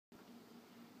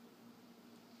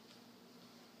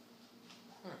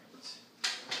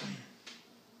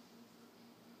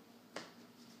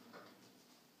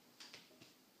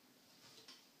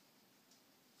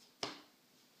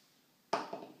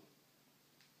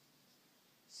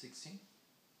16.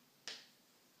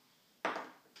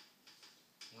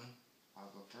 One.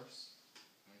 I'll go first.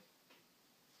 Right.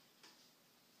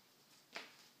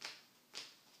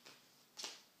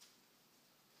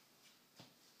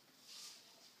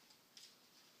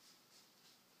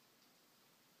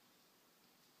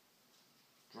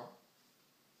 Draw.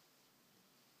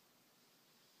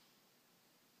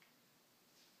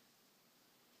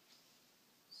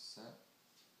 Set.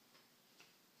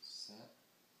 Set.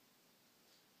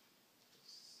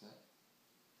 Set.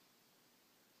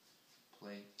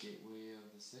 Play Gateway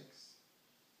of the 6.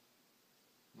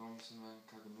 Normal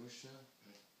Kagamusha.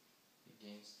 Right. It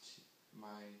gains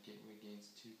my gateway gains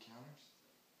 2 counters.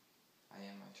 I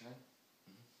end my turn.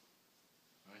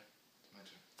 Alright, it's my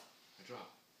turn. I draw.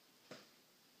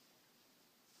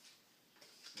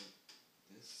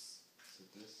 So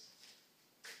this.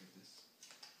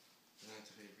 Then I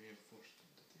activate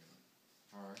reinforcement at the end.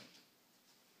 Alright.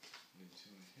 Into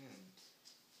my hand.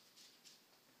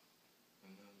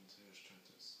 And then to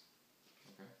Stratus.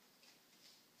 Okay.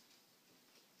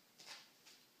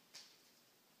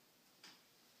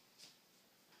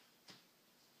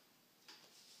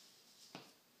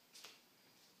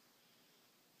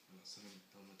 And I'll summon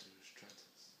Elemental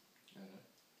Stratus. Okay.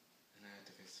 And I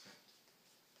activate Spect.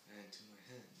 And into my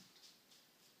hand.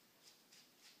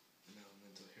 An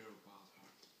Elemental Hero Wild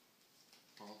Heart.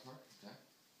 Wild Heart, okay.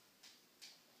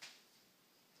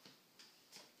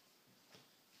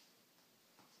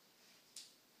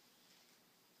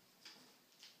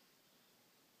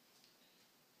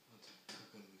 I'll take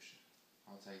Kagamusha.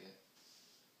 I'll take it.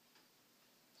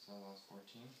 So that was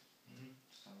 14.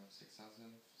 So I'm at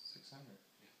 6,600.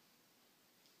 Yeah.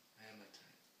 I have my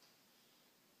turn.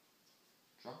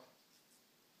 Draw.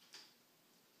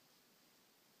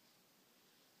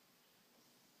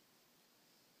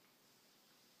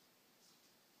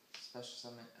 Special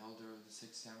summon Elder of the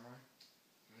 6 Samurai.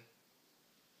 Right.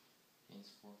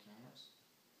 Gains 4 counters.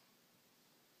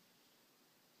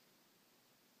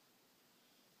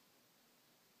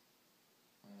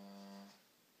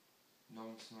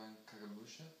 Normal summon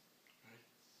Kagabusha. Right.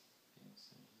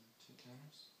 Gains 2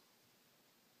 counters.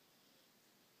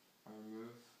 I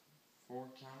remove 4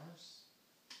 counters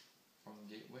from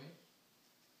Gateway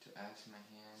to add to my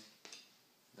hand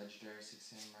Legendary 6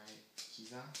 Samurai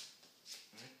Kizan.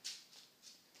 Right.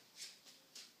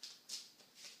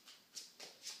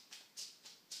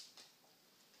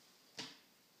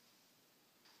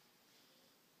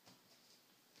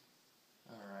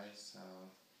 Alright, so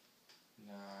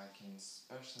now I can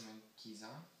special summon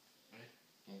Kizan. Right.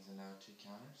 Gains another 2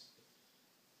 counters.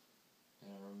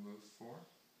 Then I remove 4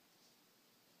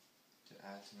 to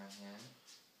add to my hand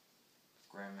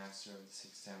Grandmaster of the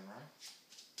 6 Samurai.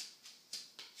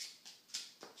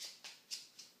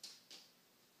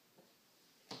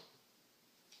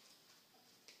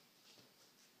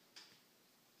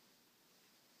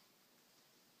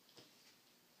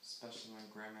 Special summon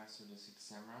Grandmaster of the 6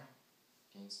 Samurai.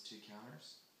 Gains 2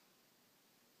 counters.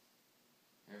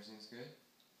 Everything's good?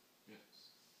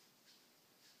 Yes.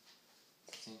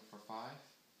 Sink for 5.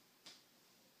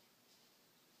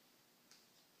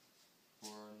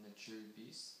 For Nature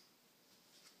Beast.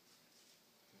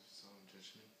 Solemn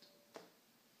Judgment.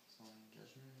 Solemn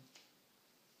Judgment.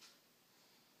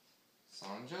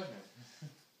 Solemn Judgment.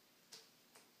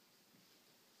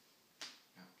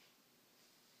 Ouch.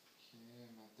 Okay,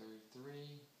 I'm at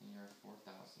 33, and you're at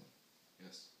 4,000.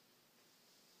 Yes.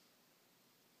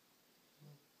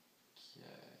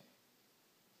 Okay.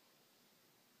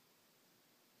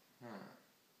 Huh.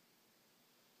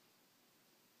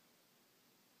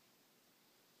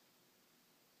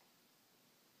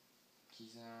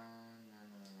 Kizan, no,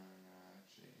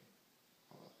 actually,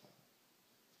 how about that?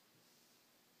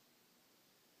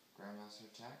 Grandmaster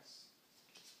attacks.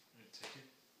 Alright, take it.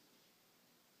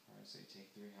 Alright, so you take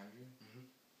 300.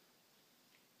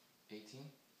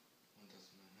 18.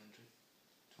 1,900.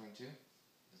 22.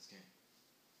 Let's game.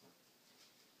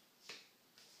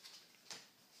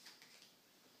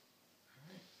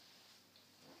 Alright.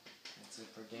 That's it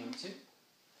for game 2.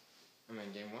 I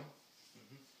mean game 1.